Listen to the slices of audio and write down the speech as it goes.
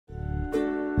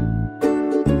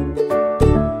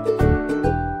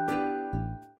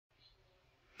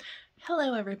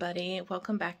Hello everybody,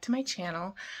 welcome back to my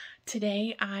channel.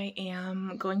 Today I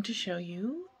am going to show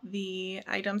you the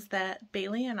items that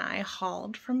Bailey and I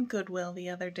hauled from Goodwill the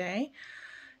other day,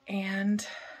 and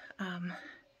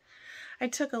I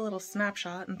took a little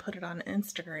snapshot and put it on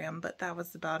Instagram, but that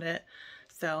was about it.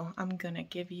 So I'm gonna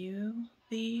give you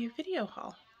the video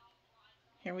haul.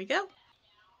 Here we go.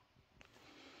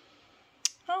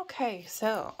 Okay,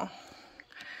 so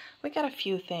we got a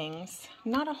few things,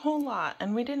 not a whole lot,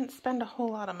 and we didn't spend a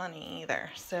whole lot of money either,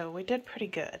 so we did pretty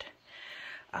good.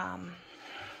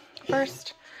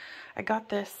 First, I got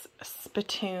this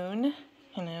spittoon.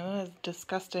 You know, as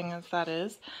disgusting as that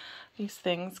is, these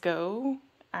things go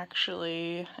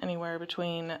actually anywhere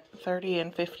between $30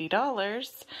 and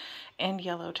 $50, and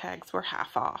yellow tags were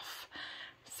half off.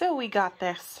 So we got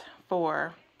this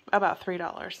for about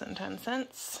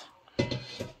 $3.10.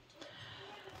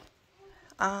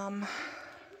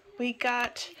 We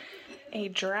got a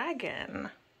dragon.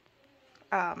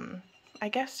 I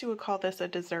guess you would call this a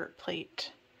dessert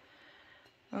plate.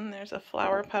 And there's a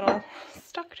flower petal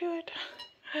stuck to it.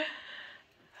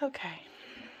 Okay.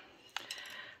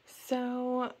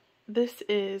 So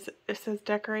it says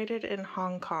decorated in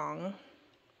Hong Kong.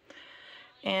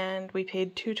 And we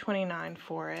paid $2.29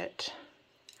 for it.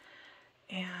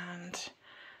 And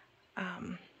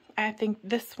I think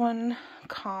this one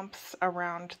comps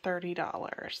around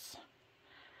 $30.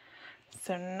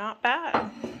 So not bad.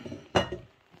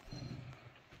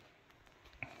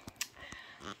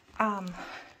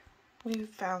 We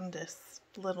found this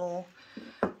little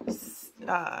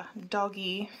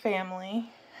doggy family,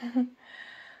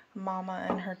 mama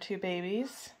and her two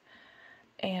babies,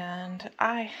 and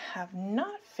I have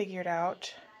not figured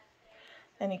out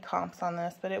any comps on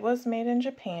this, but it was made in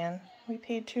Japan. We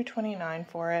paid $2.29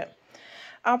 for it.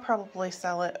 I'll probably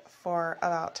sell it for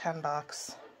about 10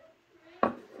 bucks.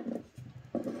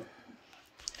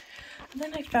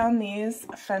 Then I found these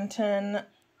Fenton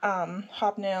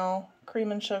hobnail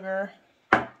cream and sugar.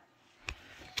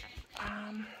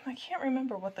 I can't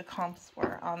remember what the comps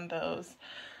were on those,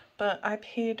 but I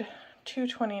paid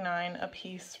 $2.29 a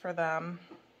piece for them.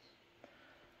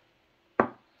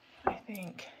 I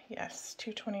think, yes,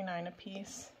 $2.29 a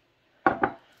piece.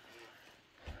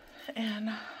 And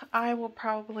I will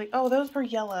probably, oh, those were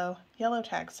yellow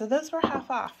tags, so those were half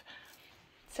off.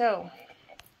 So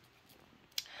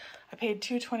I paid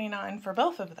 $2.29 for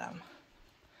both of them.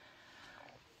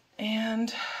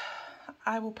 And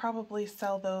I will probably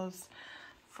sell those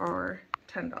for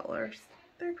 $10.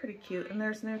 They're pretty cute, and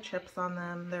there's no chips on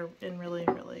them. They're in really,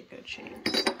 really good shape.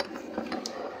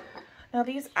 Now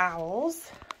these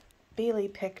owls, Bailey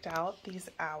picked out these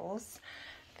owls.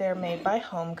 They're made by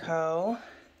Homeco.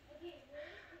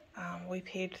 We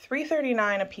paid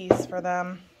 $3.39 a piece for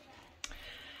them.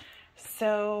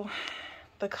 So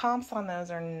the comps on those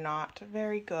are not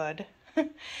very good.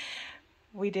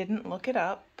 We didn't look it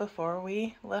up before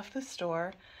we left the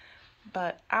store,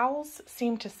 but owls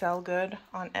seem to sell good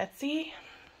on Etsy.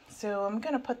 So I'm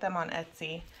going to put them on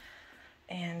Etsy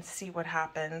and see what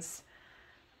happens.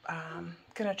 I'm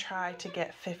going to try to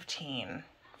get 15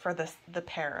 for the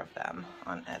pair of them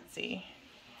on Etsy.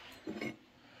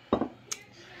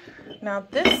 Now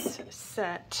this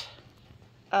set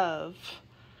of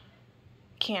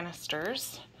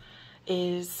canisters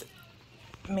is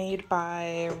made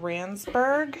by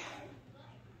Ransburg,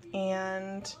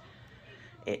 and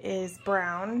it is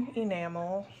brown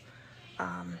enamel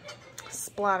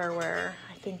splatterware,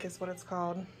 I think is what it's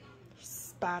called.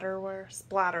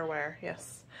 Splatterware,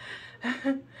 yes.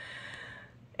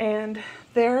 And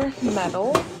they're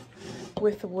metal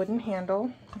with a wooden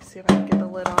handle. Let's see if I can get the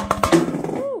lid off.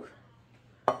 Woo!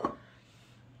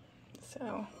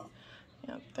 So,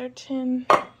 yeah, they're tin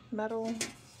metal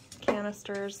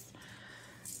canisters,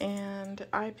 and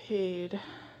I paid,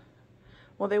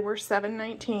 well, they were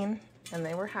 $7.19 and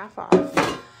they were half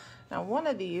off. Now one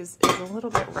of these is a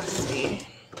little bit rusty.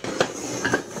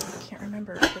 I can't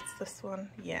remember if it's this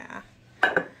one. Yeah.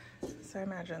 So I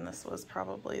imagine this was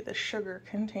probably the sugar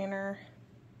container,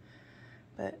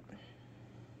 but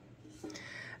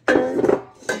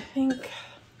I think,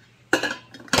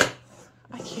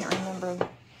 I can't remember.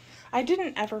 I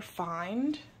didn't ever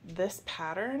find this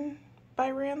pattern by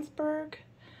Ransburg,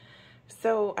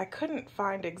 so I couldn't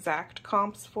find exact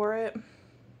comps for it,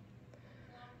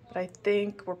 but I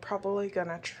think we're probably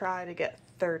gonna try to get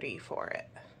 30 for it.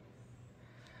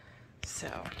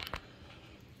 So,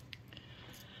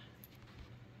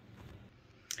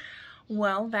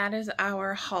 well, that is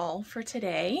our haul for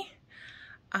today.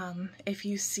 If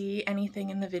you see anything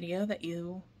in the video that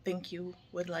you think you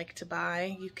would like to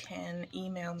buy, you can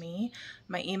email me.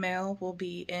 My email will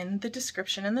be in the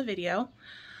description in the video,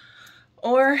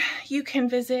 or you can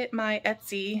visit my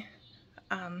Etsy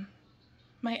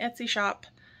shop,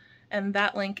 and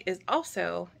that link is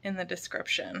also in the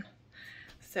description.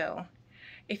 So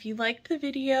if you liked the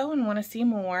video and want to see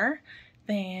more,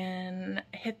 then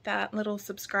hit that little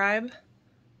subscribe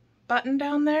button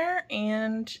down there,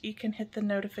 and you can hit the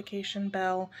notification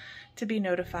bell to be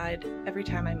notified every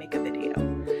time I make a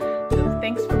video.